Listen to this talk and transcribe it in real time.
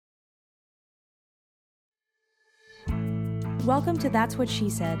Welcome to That's What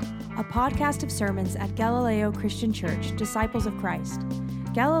She Said, a podcast of sermons at Galileo Christian Church, Disciples of Christ.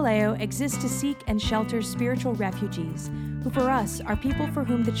 Galileo exists to seek and shelter spiritual refugees, who for us are people for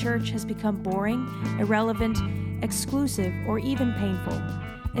whom the church has become boring, irrelevant, exclusive, or even painful,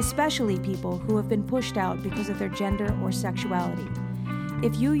 especially people who have been pushed out because of their gender or sexuality.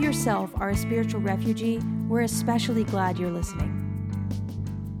 If you yourself are a spiritual refugee, we're especially glad you're listening.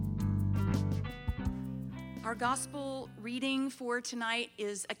 Our gospel reading for tonight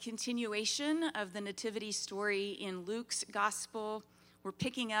is a continuation of the nativity story in Luke's gospel. We're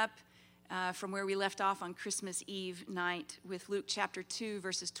picking up from where we left off on Christmas Eve night with Luke chapter 2,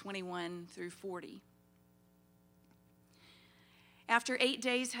 verses 21 through 40. After 8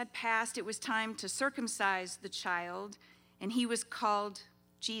 days had passed, it was time to circumcise the child, and he was called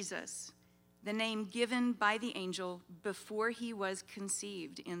Jesus, the name given by the angel before he was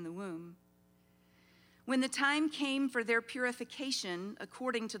conceived in the womb. When the time came for their purification,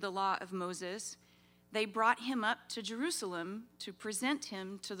 according to the law of Moses, they brought him up to Jerusalem to present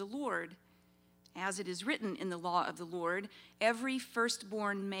him to the Lord. As it is written in the law of the Lord, every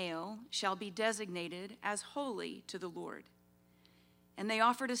firstborn male shall be designated as holy to the Lord. And they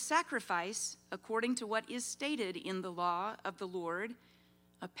offered a sacrifice according to what is stated in the law of the Lord,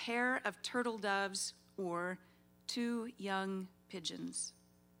 a pair of turtle doves or 2 young pigeons.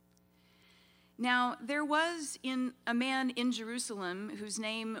 Now, there was a man in Jerusalem whose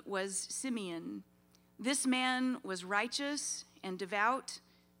name was Simeon. This man was righteous and devout,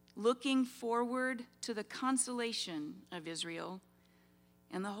 looking forward to the consolation of Israel,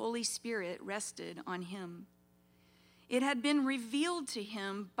 and the Holy Spirit rested on him. It had been revealed to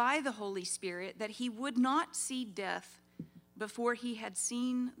him by the Holy Spirit that he would not see death before he had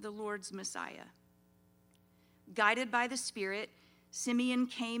seen the Lord's Messiah. Guided by the Spirit, Simeon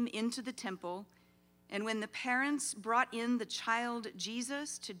came into the temple, and when the parents brought in the child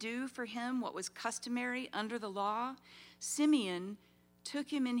Jesus to do for him what was customary under the law, Simeon took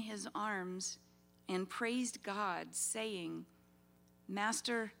him in his arms and praised God, saying,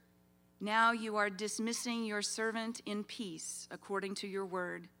 "Master, now you are dismissing your servant in peace according to your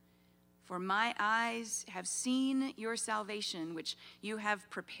word. For my eyes have seen your salvation, which you have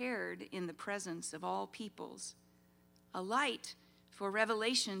prepared in the presence of all peoples, a light for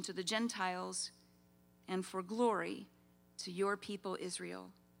revelation to the Gentiles and for glory to your people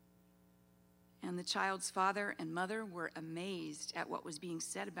Israel." And the child's father and mother were amazed at what was being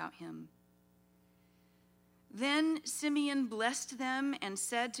said about him. Then Simeon blessed them and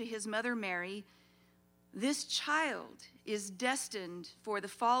said to his mother Mary, "This child is destined for the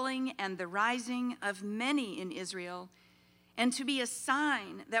falling and the rising of many in Israel, and to be a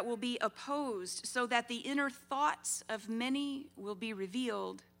sign that will be opposed, so that the inner thoughts of many will be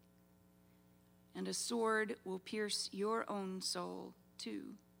revealed, and a sword will pierce your own soul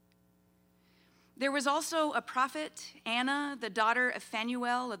too." There was also a prophet, Anna, the daughter of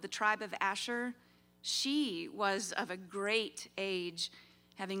Phanuel of the tribe of Asher. She was of a great age,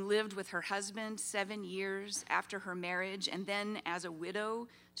 having lived with her husband 7 years after her marriage, and then as a widow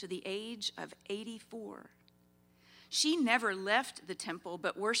to the age of 84. She never left the temple,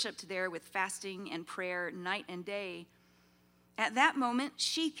 but worshiped there with fasting and prayer night and day. At that moment,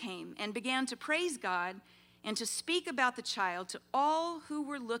 she came and began to praise God and to speak about the child to all who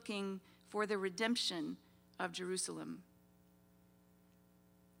were looking for the redemption of Jerusalem.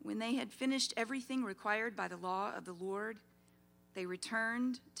 When they had finished everything required by the law of the Lord, they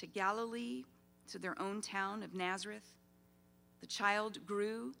returned to Galilee, to their own town of Nazareth. The child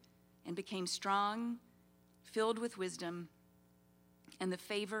grew and became strong, filled with wisdom, and the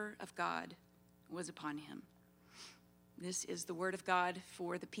favor of God was upon him. This is the word of God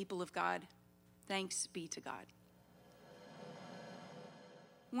for the people of God. Thanks be to God.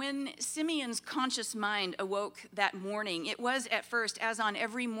 When Simeon's conscious mind awoke that morning, it was at first, as on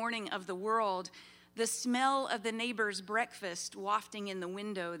every morning of the world, the smell of the neighbor's breakfast wafting in the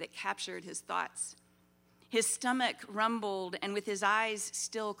window that captured his thoughts. His stomach rumbled, and with his eyes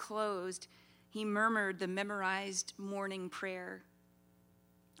still closed, he murmured the memorized morning prayer.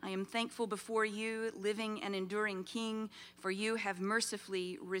 "I am thankful before you, living and enduring King, for you have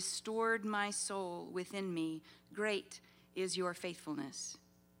mercifully restored my soul within me. Great is your faithfulness."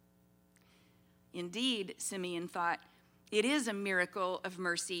 Indeed, Simeon thought, it is a miracle of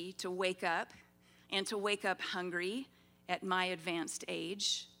mercy to wake up and to wake up hungry at my advanced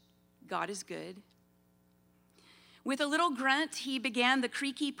age. God is good. With a little grunt, he began the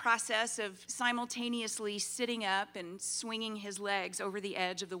creaky process of simultaneously sitting up and swinging his legs over the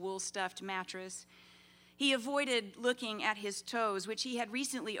edge of the wool-stuffed mattress. He avoided looking at his toes, which he had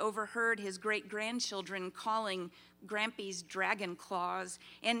recently overheard his great-grandchildren calling Grampy's dragon claws,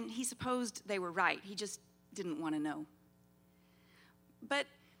 and he supposed they were right. He just didn't want to know. But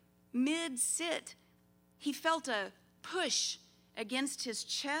mid-sit, he felt a push against his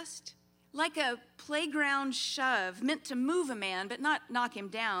chest, like a playground shove meant to move a man but not knock him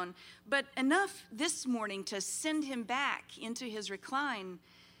down, but enough this morning to send him back into his recline.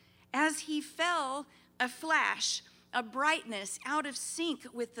 As he fell, a flash, a brightness out of sync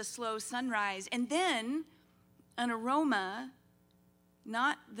with the slow sunrise, and then an aroma,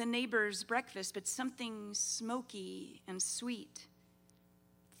 not the neighbor's breakfast, but something smoky and sweet.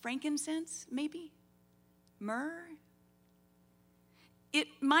 Frankincense, maybe? Myrrh? It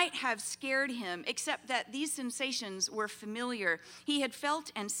might have scared him, except that these sensations were familiar. He had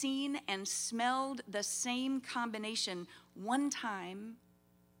felt and seen and smelled the same combination one time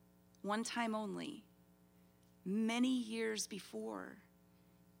only, many years before,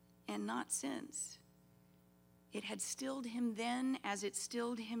 and not since. It had stilled him then as it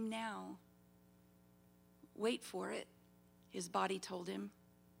stilled him now. Wait for it, his body told him.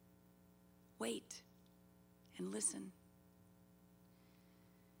 Wait and listen.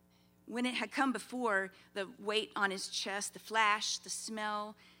 When it had come before, the weight on his chest, the flash, the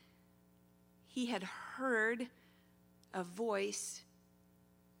smell, he had heard a voice.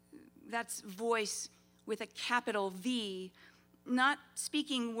 That's voice with a capital V, not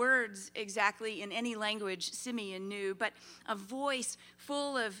speaking words exactly in any language Simeon knew, but a voice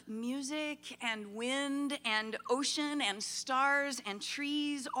full of music and wind and ocean and stars and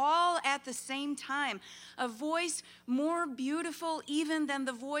trees all at the same time. A voice more beautiful even than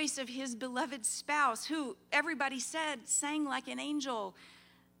the voice of his beloved spouse, who, everybody said, sang like an angel.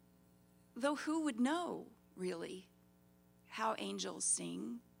 Though who would know, really, how angels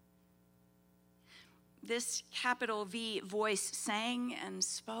sing? This capital V voice sang and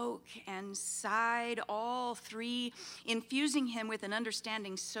spoke and sighed, all three, infusing him with an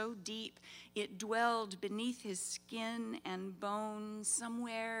understanding so deep it dwelled beneath his skin and bone,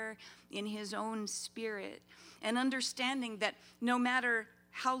 somewhere in his own spirit. An understanding that no matter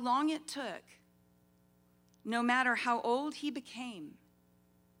how long it took, no matter how old he became,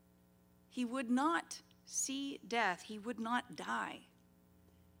 he would not see death, he would not die,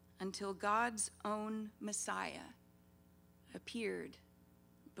 until God's own Messiah appeared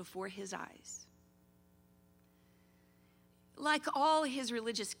before his eyes. Like all his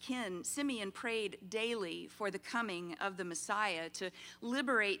religious kin, Simeon prayed daily for the coming of the Messiah to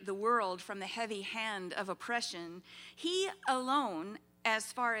liberate the world from the heavy hand of oppression. He alone,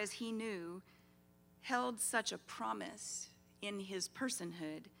 as far as he knew, held such a promise in his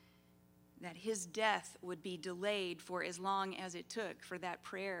personhood that his death would be delayed for as long as it took for that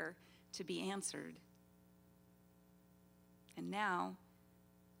prayer to be answered. And now,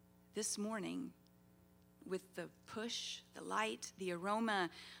 this morning, with the push, the light, the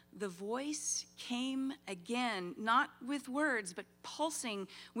aroma, the voice came again, not with words, but pulsing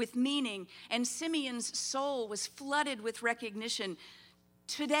with meaning, and Simeon's soul was flooded with recognition.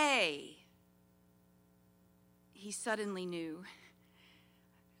 Today, he suddenly knew,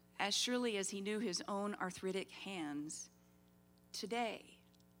 as surely as he knew his own arthritic hands, today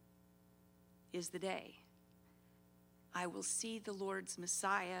is the day. I will see the Lord's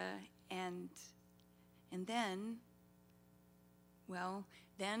Messiah, and then, well,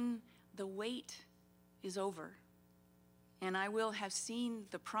 then the wait is over, and I will have seen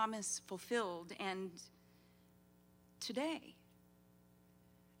the promise fulfilled, and today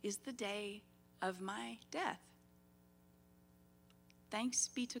is the day of my death. Thanks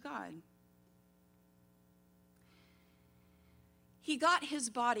be to God. He got his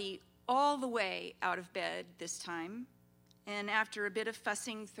body all the way out of bed this time, and after a bit of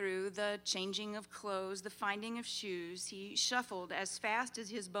fussing through, the changing of clothes, the finding of shoes, he shuffled as fast as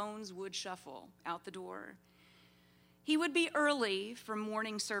his bones would shuffle out the door. He would be early for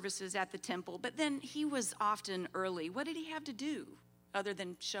morning services at the temple, but then he was often early. What did he have to do other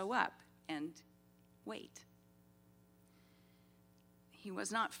than show up and wait? He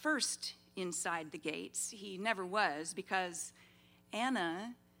was not first inside the gates. He never was, because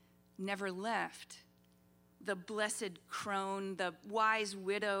Anna never left. The blessed crone, the wise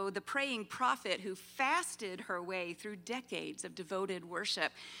widow, the praying prophet who fasted her way through decades of devoted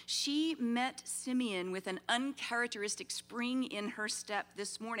worship. She met Simeon with an uncharacteristic spring in her step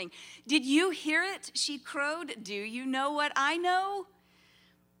this morning. "Did you hear it?" she crowed. "Do you know what I know?"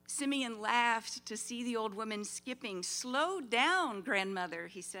 Simeon laughed to see the old woman skipping. "Slow down, grandmother,"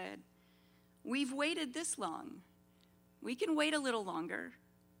 he said. "We've waited this long. We can wait a little longer."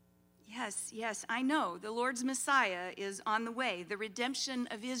 Yes, I know. The Lord's Messiah is on the way. The redemption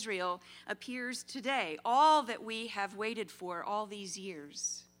of Israel appears today. All that we have waited for all these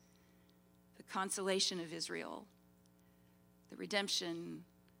years. The consolation of Israel. The redemption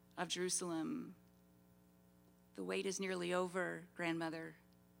of Jerusalem. The wait is nearly over, grandmother,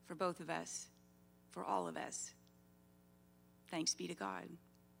 for both of us, for all of us. Thanks be to God.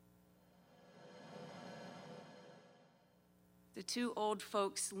 The two old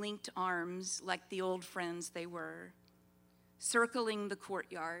folks linked arms like the old friends they were, circling the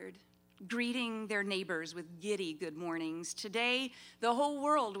courtyard, greeting their neighbors with giddy good mornings. Today, the whole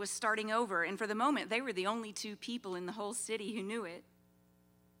world was starting over, and for the moment, they were the only two people in the whole city who knew it.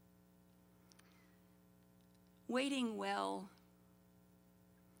 Waiting well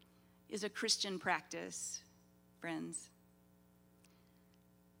is a Christian practice, friends.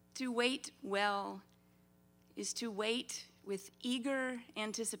 To wait well is to wait with eager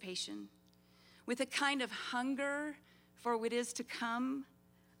anticipation, with a kind of hunger for what is to come,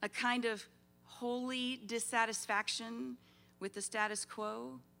 a kind of holy dissatisfaction with the status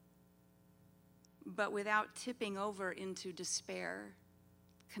quo, but without tipping over into despair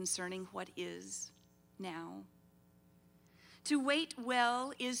concerning what is now. To wait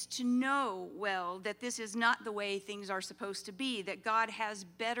well is to know well that this is not the way things are supposed to be, that God has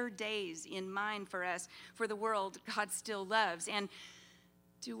better days in mind for us, for the world God still loves. And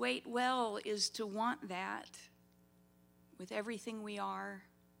to wait well is to want that with everything we are,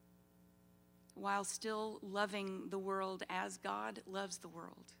 while still loving the world as God loves the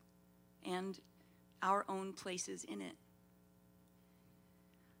world and our own places in it.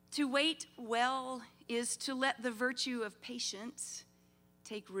 To wait well is to let the virtue of patience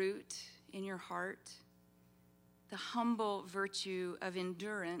take root in your heart, the humble virtue of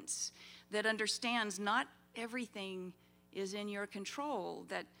endurance that understands not everything is in your control,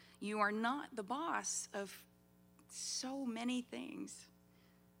 that you are not the boss of so many things,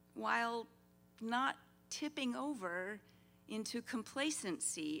 while not tipping over into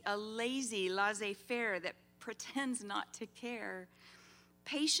complacency, a lazy laissez-faire that pretends not to care.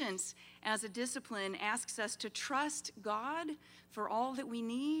 Patience as a discipline asks us to trust God for all that we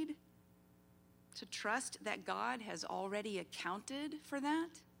need, to trust that God has already accounted for that,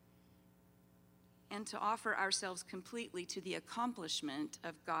 and to offer ourselves completely to the accomplishment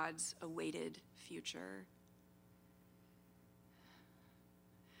of God's awaited future.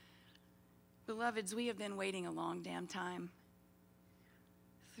 Beloveds, we have been waiting a long damn time.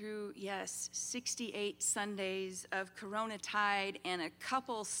 Through, 68 Sundays of Corona tide and a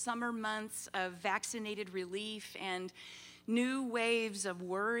couple summer months of vaccinated relief and new waves of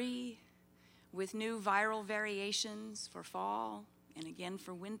worry with new viral variations for fall and again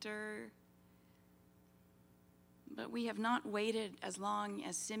for winter. But we have not waited as long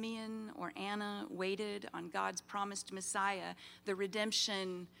as Simeon or Anna waited on God's promised Messiah, the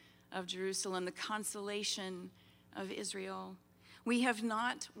redemption of Jerusalem, the consolation of Israel. We have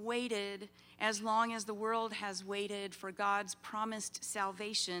not waited as long as the world has waited for God's promised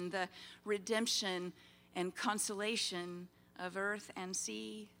salvation, the redemption and consolation of earth and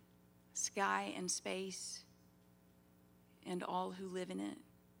sea, sky and space, and all who live in it.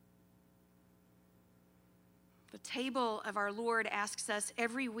 The table of our Lord asks us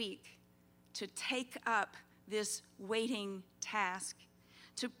every week to take up this waiting task,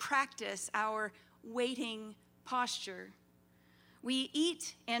 to practice our waiting posture. We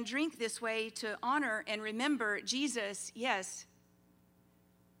eat and drink this way to honor and remember Jesus, yes,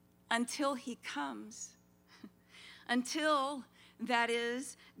 until he comes. Until, that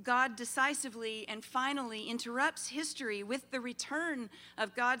is, God decisively and finally interrupts history with the return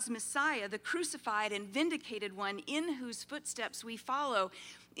of God's Messiah, the crucified and vindicated one in whose footsteps we follow.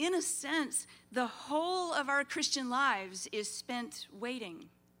 In a sense, the whole of our Christian lives is spent waiting.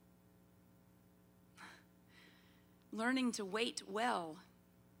 Learning to wait well,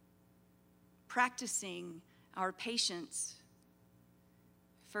 practicing our patience,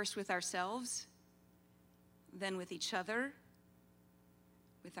 first with ourselves, then with each other,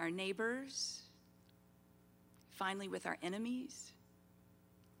 with our neighbors, finally with our enemies,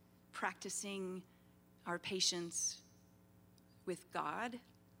 practicing our patience with God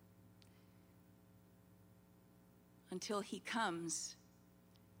until he comes,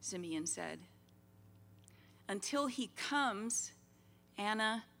 Simeon said. Until he comes,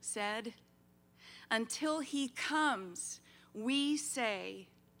 Anna said. Until he comes, we say,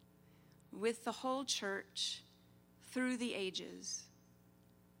 with the whole church through the ages.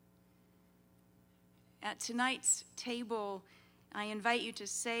 At tonight's table, I invite you to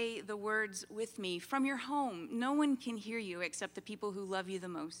say the words with me from your home. No one can hear you except the people who love you the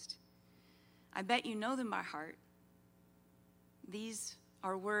most. I bet you know them by heart. These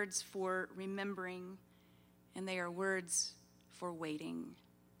are words for remembering, and they are words for waiting.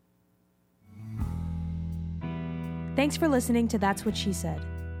 Thanks for listening to That's What She Said.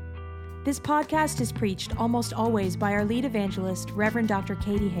 This podcast is preached almost always by our lead evangelist, Reverend Dr.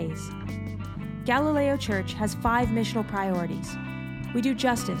 Katie Hayes. Galileo Church has 5 missional priorities. We do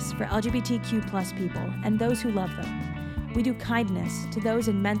justice for LGBTQ+ people and those who love them. We do kindness to those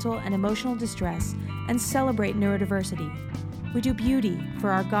in mental and emotional distress and celebrate neurodiversity. We do beauty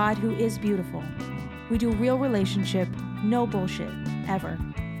for our God who is beautiful. We do real relationship, no bullshit, ever.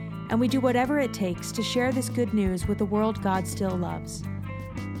 And we do whatever it takes to share this good news with the world God still loves.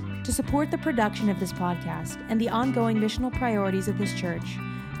 To support the production of this podcast and the ongoing missional priorities of this church,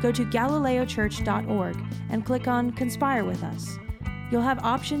 go to galileochurch.org and click on Conspire with Us. You'll have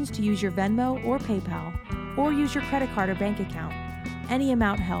options to use your Venmo or PayPal, or use your credit card or bank account. Any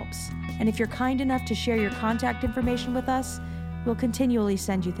amount helps, and if you're kind enough to share your contact information with us, we'll continually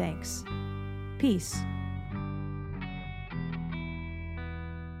send you thanks. Peace.